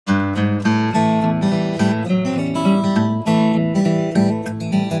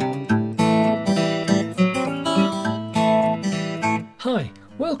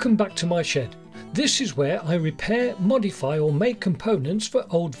Welcome back to my shed. This is where I repair, modify or make components for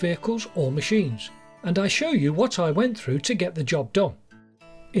old vehicles or machines, and I show you what I went through to get the job done.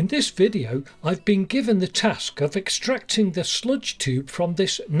 In this video I've been given the task of extracting the sludge tube from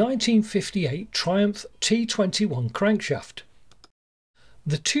this 1958 Triumph T21 crankshaft.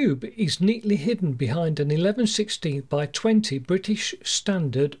 The tube is neatly hidden behind an 11/16 by 20 British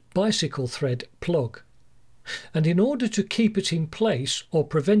standard bicycle thread plug. And in order to keep it in place or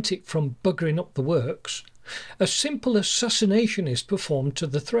prevent it from buggering up the works, a simple assassination is performed to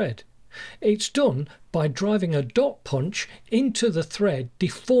the thread. It's done by driving a dot punch into the thread,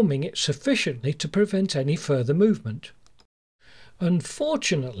 deforming it sufficiently to prevent any further movement.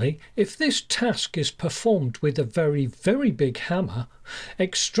 Unfortunately, if this task is performed with a very big hammer,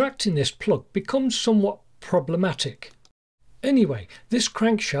 extracting this plug becomes somewhat problematic. Anyway, this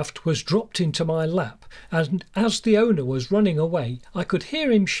crankshaft was dropped into my lap, and as the owner was running away, I could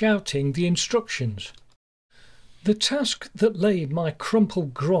hear him shouting the instructions. The task that lay in my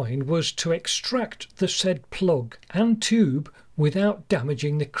crumpled groin was to extract the said plug and tube without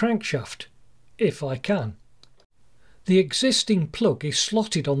damaging the crankshaft, if I can. The existing plug is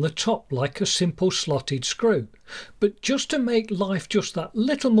slotted on the top like a simple slotted screw, but just to make life just that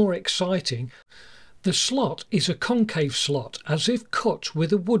little more exciting, the slot is a concave slot, as if cut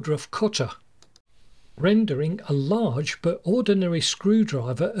with a woodruff cutter, rendering a large but ordinary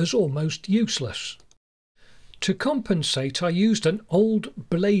screwdriver as almost useless. To compensate, I used an old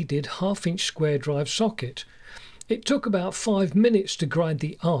bladed 1/2-inch square drive socket. It took about 5 minutes to grind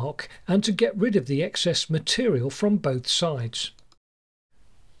the arc and to get rid of the excess material from both sides.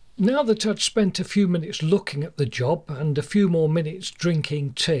 Now that I'd spent a few minutes looking at the job and a few more minutes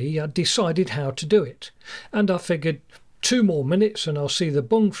drinking tea, I decided how to do it, and I figured 2 more minutes and I'll see the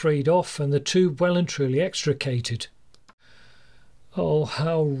bung freed off and the tube well and truly extricated. Oh,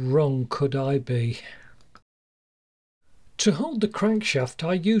 how wrong could I be? To hold the crankshaft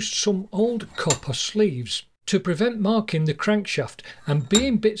I used some old copper sleeves to prevent marking the crankshaft, and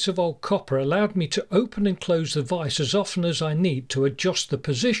being bits of old copper allowed me to open and close the vise as often as I need to adjust the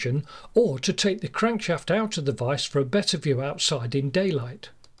position or to take the crankshaft out of the vise for a better view outside in daylight.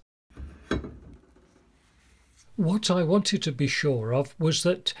 What I wanted to be sure of was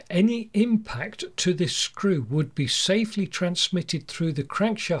that any impact to this screw would be safely transmitted through the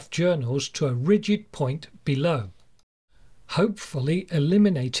crankshaft journals to a rigid point below, hopefully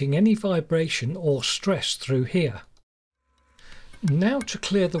eliminating any vibration or stress through here. Now to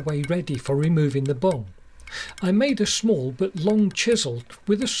clear the way ready for removing the bung. I made a small but long chisel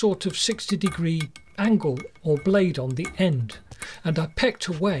with a sort of 60-degree angle or blade on the end, and I pecked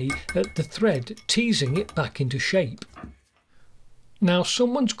away at the thread, teasing it back into shape. Now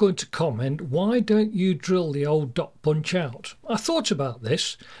someone's going to comment, why don't you drill the old dot punch out? I thought about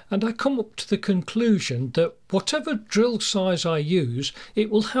this and I come up to the conclusion that whatever drill size I use, it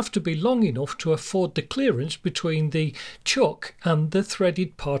will have to be long enough to afford the clearance between the chuck and the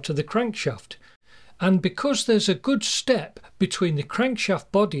threaded part of the crankshaft. And because there's a good step between the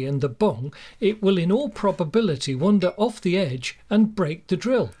crankshaft body and the bung, it will in all probability wander off the edge and break the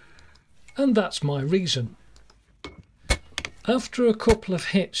drill. And that's my reason. After a couple of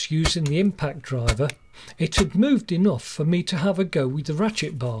hits using the impact driver, it had moved enough for me to have a go with the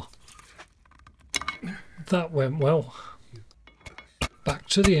ratchet bar. That went well. Back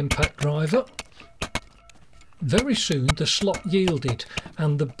to the impact driver. Very soon the slot yielded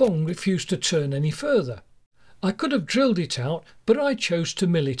and the bung refused to turn any further. I could have drilled it out, but I chose to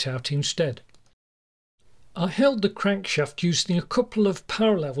mill it out instead. I held the crankshaft using a couple of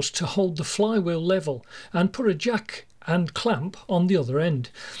parallels to hold the flywheel level and put a jack and clamp on the other end.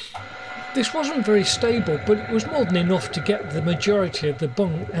 This wasn't very stable, but it was more than enough to get the majority of the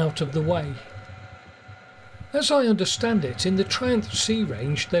bung out of the way. As I understand it, in the Triumph C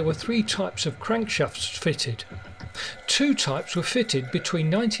range there were 3 types of crankshafts fitted. 2 types were fitted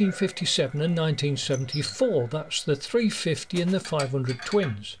between 1957 and 1974, that's the 350 and the 500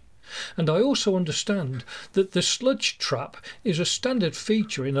 twins. And I also understand that the sludge trap is a standard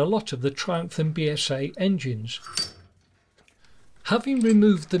feature in a lot of the Triumph and BSA engines. Having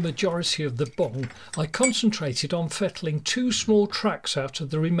removed the majority of the bung, I concentrated on fettling 2 small tracks out of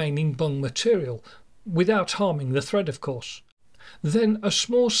the remaining bung material, without harming the thread of course. Then a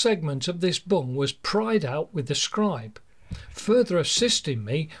small segment of this bung was pried out with the scribe, further assisting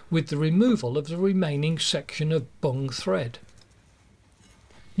me with the removal of the remaining section of bung thread.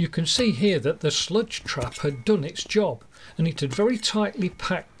 You can see here that the sludge trap had done its job, and it had very tightly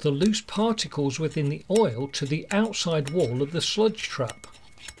packed the loose particles within the oil to the outside wall of the sludge trap.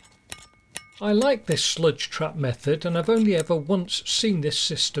 I like this sludge trap method, and I've only ever once seen this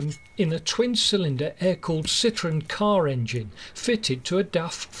system in a twin-cylinder air-cooled Citroen car engine fitted to a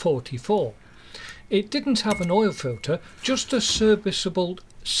DAF 44. It didn't have an oil filter, just a serviceable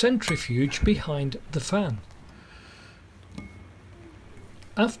centrifuge behind the fan.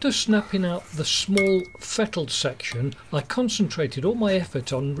 After snapping out the small fettled section, I concentrated all my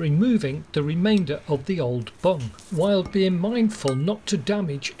effort on removing the remainder of the old bung, while being mindful not to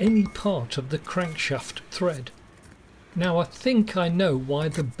damage any part of the crankshaft thread. Now I think I know why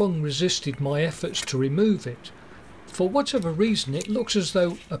the bung resisted my efforts to remove it. For whatever reason, it looks as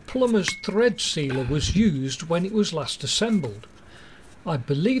though a plumber's thread sealer was used when it was last assembled. I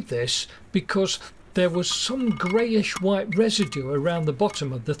believe this because there was some greyish white residue around the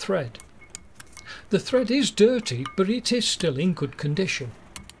bottom of the thread. The thread is dirty, but it is still in good condition.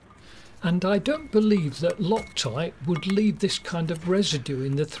 And I don't believe that Loctite would leave this kind of residue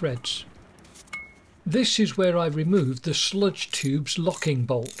in the threads. This is where I removed the sludge tube's locking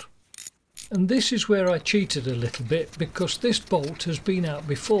bolt. And this is where I cheated a little bit, because this bolt has been out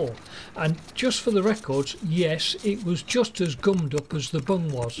before. And just for the records, yes, it was just as gummed up as the bung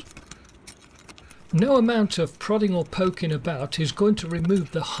was. No amount of prodding or poking about is going to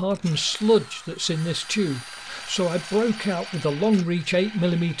remove the hardened sludge that's in this tube, so I broke out with a long reach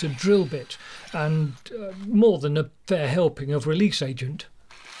 8mm drill bit and more than a fair helping of release agent.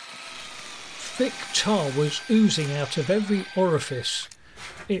 Thick tar was oozing out of every orifice.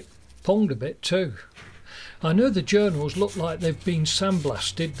 It ponged a bit too. I know the journals look like they've been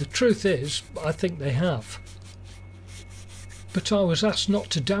sandblasted. The truth is, I think they have. But I was asked not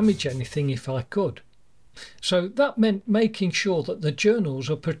to damage anything if I could. So that meant making sure that the journals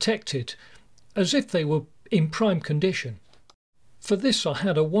are protected as if they were in prime condition. For this I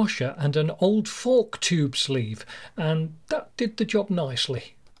had a washer and an old fork tube sleeve, and that did the job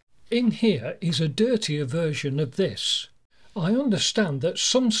nicely. In here is a dirtier version of this. I understand that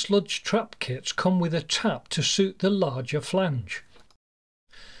some sludge trap kits come with a tap to suit the larger flange.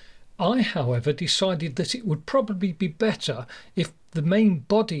 I, however, decided that it would probably be better if the main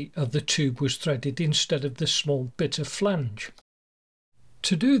body of the tube was threaded instead of the small bit of flange.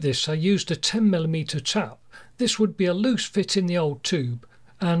 To do this I used a 10mm tap. This would be a loose fit in the old tube,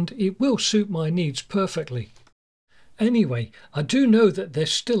 and it will suit my needs perfectly. Anyway, I do know that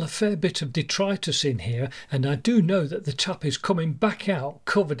there's still a fair bit of detritus in here, and I do know that the tap is coming back out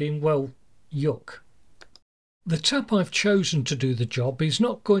covered in, well, yuck. The tap I've chosen to do the job is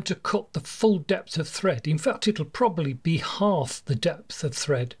not going to cut the full depth of thread. In fact, it'll probably be half the depth of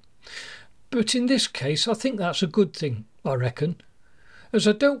thread. But in this case, I think that's a good thing, I reckon, as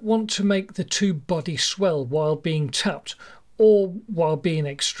I don't want to make the tube body swell while being tapped or while being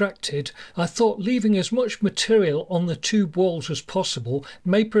extracted. I thought leaving as much material on the tube walls as possible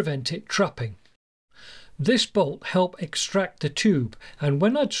may prevent it trapping. This bolt helped extract the tube, and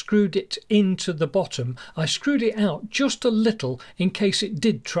when I'd screwed it into the bottom, I screwed it out just a little in case it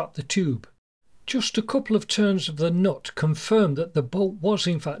did trap the tube. Just a couple of turns of the nut confirmed that the bolt was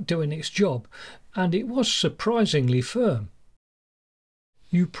in fact doing its job, and it was surprisingly firm.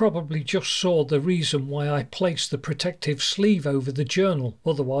 You probably just saw the reason why I placed the protective sleeve over the journal,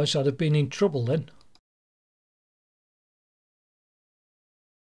 otherwise I'd have been in trouble then.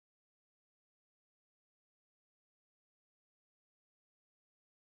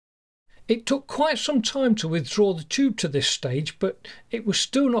 It took quite some time to withdraw the tube to this stage, but it was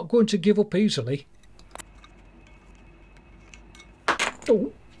still not going to give up easily.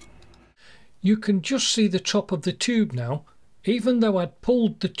 Oh. You can just see the top of the tube now. Even though I'd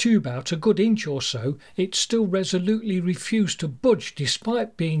pulled the tube out a good inch or so, it still resolutely refused to budge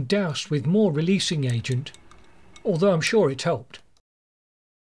despite being doused with more releasing agent, although I'm sure it helped.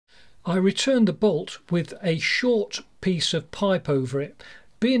 I returned the bolt with a short piece of pipe over it.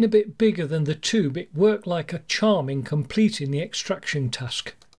 Being a bit bigger than the tube, it worked like a charm in completing the extraction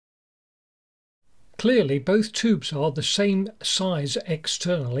task. Clearly both tubes are the same size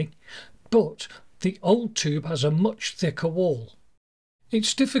externally, but the old tube has a much thicker wall.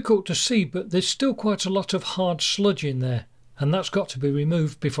 It's difficult to see, but there's still quite a lot of hard sludge in there, and that's got to be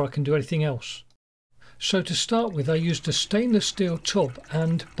removed before I can do anything else. So to start with, I used a stainless steel tub,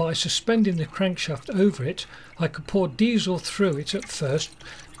 and by suspending the crankshaft over it, I could pour diesel through it at first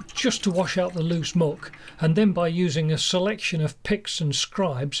just to wash out the loose muck, and then by using a selection of picks and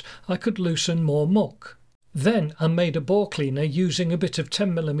scribes I could loosen more muck. Then I made a bore cleaner using a bit of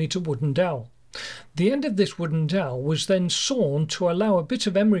 10mm wooden dowel. The end of this wooden dowel was then sawn to allow a bit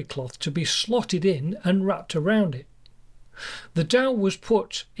of emery cloth to be slotted in and wrapped around it. The dowel was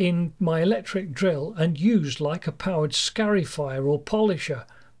put in my electric drill and used like a powered scarifier or polisher.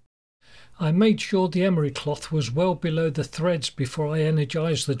 I made sure the emery cloth was well below the threads before I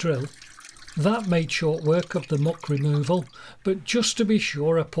energised the drill. That made short work of the muck removal, but just to be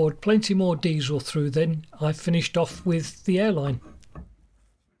sure I poured plenty more diesel through, then I finished off with the airline.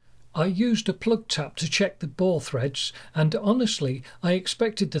 I used a plug tap to check the bore threads, and honestly I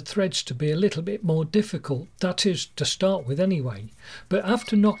expected the threads to be a little bit more difficult, that is, to start with anyway, but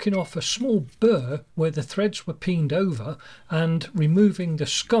after knocking off a small burr where the threads were peened over and removing the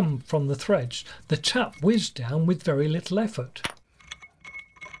scum from the threads, the tap whizzed down with very little effort.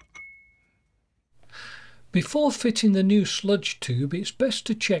 Before fitting the new sludge tube, it's best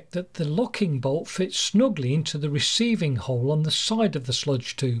to check that the locking bolt fits snugly into the receiving hole on the side of the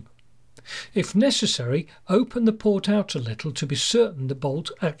sludge tube. If necessary, open the port out a little to be certain the bolt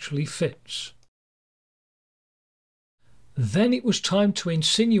actually fits. Then it was time to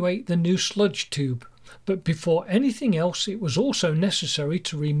insinuate the new sludge tube, but before anything else it was also necessary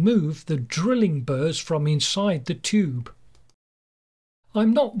to remove the drilling burrs from inside the tube.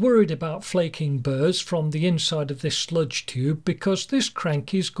 I'm not worried about flaking burrs from the inside of this sludge tube because this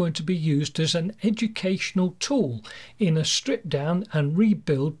crank is going to be used as an educational tool in a strip down and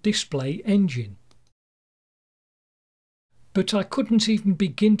rebuild display engine. But I couldn't even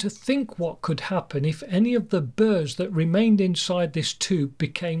begin to think what could happen if any of the burrs that remained inside this tube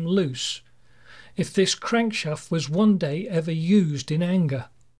became loose, if this crankshaft was one day ever used in anger.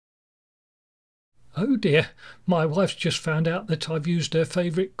 Oh dear, my wife's just found out that I've used her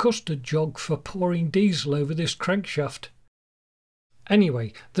favourite custard jog for pouring diesel over this crankshaft.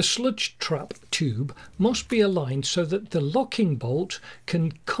 Anyway, the sludge trap tube must be aligned so that the locking bolt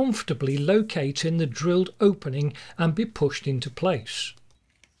can comfortably locate in the drilled opening and be pushed into place.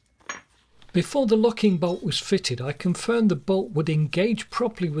 Before the locking bolt was fitted, I confirmed the bolt would engage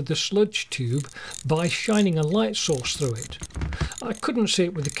properly with the sludge tube by shining a light source through it. I couldn't see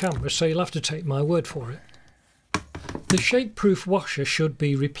it with the camera, so you'll have to take my word for it. The shake-proof washer should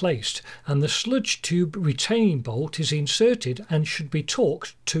be replaced, and the sludge tube retaining bolt is inserted and should be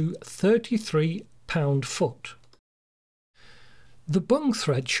torqued to 33 pound-foot. The bung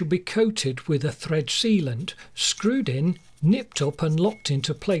thread should be coated with a thread sealant, screwed in, nipped up and locked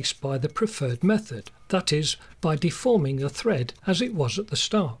into place by the preferred method, that is, by deforming the thread as it was at the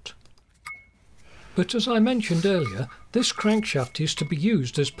start. But as I mentioned earlier, this crankshaft is to be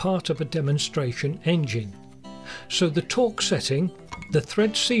used as part of a demonstration engine. So the torque setting, the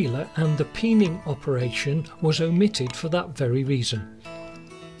thread sealer and the peening operation was omitted for that very reason.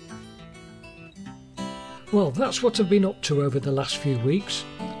 Well, that's what I've been up to over the last few weeks.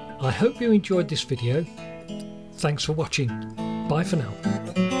 I hope you enjoyed this video. Thanks for watching. Bye for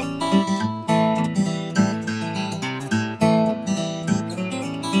now.